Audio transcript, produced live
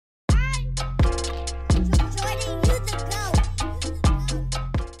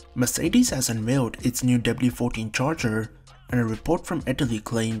Mercedes has unveiled its new W14 Charger, and a report from Italy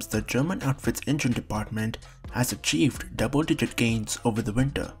claims the German outfit's engine department has achieved double-digit gains over the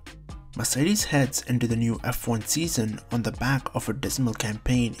winter. Mercedes heads into the new F1 season on the back of a dismal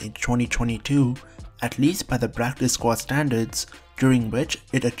campaign in 2022, at least by the practice squad standards, during which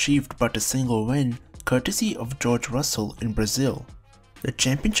it achieved but a single win, courtesy of George Russell in Brazil. The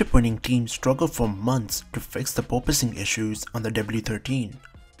championship-winning team struggled for months to fix the porpoising issues on the W13,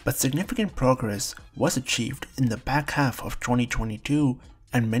 but significant progress was achieved in the back half of 2022,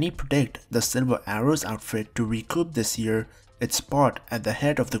 and many predict the Silver Arrows outfit to recoup this year its spot at the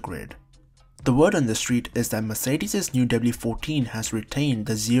head of the grid. The word on the street is that Mercedes' new W14 has retained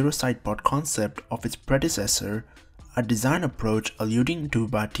the zero sidepod concept of its predecessor, a design approach alluding to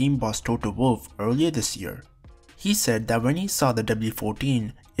by team boss Toto Wolff earlier this year. He said that when he saw the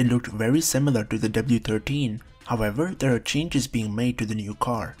W14, it looked very similar to the W13, however there are changes being made to the new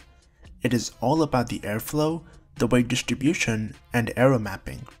car. It is all about the airflow, the weight distribution, and aero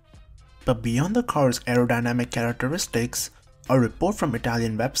mapping. But beyond the car's aerodynamic characteristics, a report from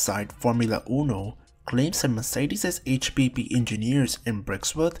Italian website Formula Uno claims that Mercedes' HPP engineers in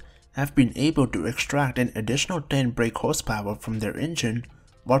Brixworth have been able to extract an additional 10 brake horsepower from their engine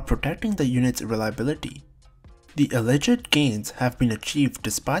while protecting the unit's reliability. The alleged gains have been achieved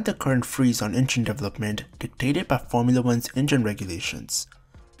despite the current freeze on engine development dictated by Formula One's engine regulations.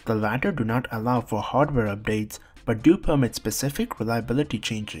 The latter do not allow for hardware updates but do permit specific reliability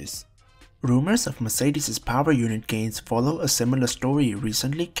changes. Rumors of Mercedes' power unit gains follow a similar story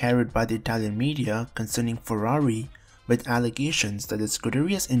recently carried by the Italian media concerning Ferrari, with allegations that the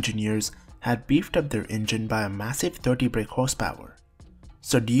Scuderia's engineers had beefed up their engine by a massive 30 brake horsepower.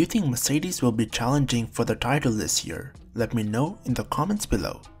 So do you think Mercedes will be challenging for the title this year? Let me know in the comments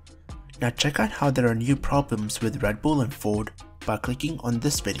below. Now check out how there are new problems with Red Bull and Ford by clicking on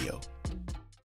this video.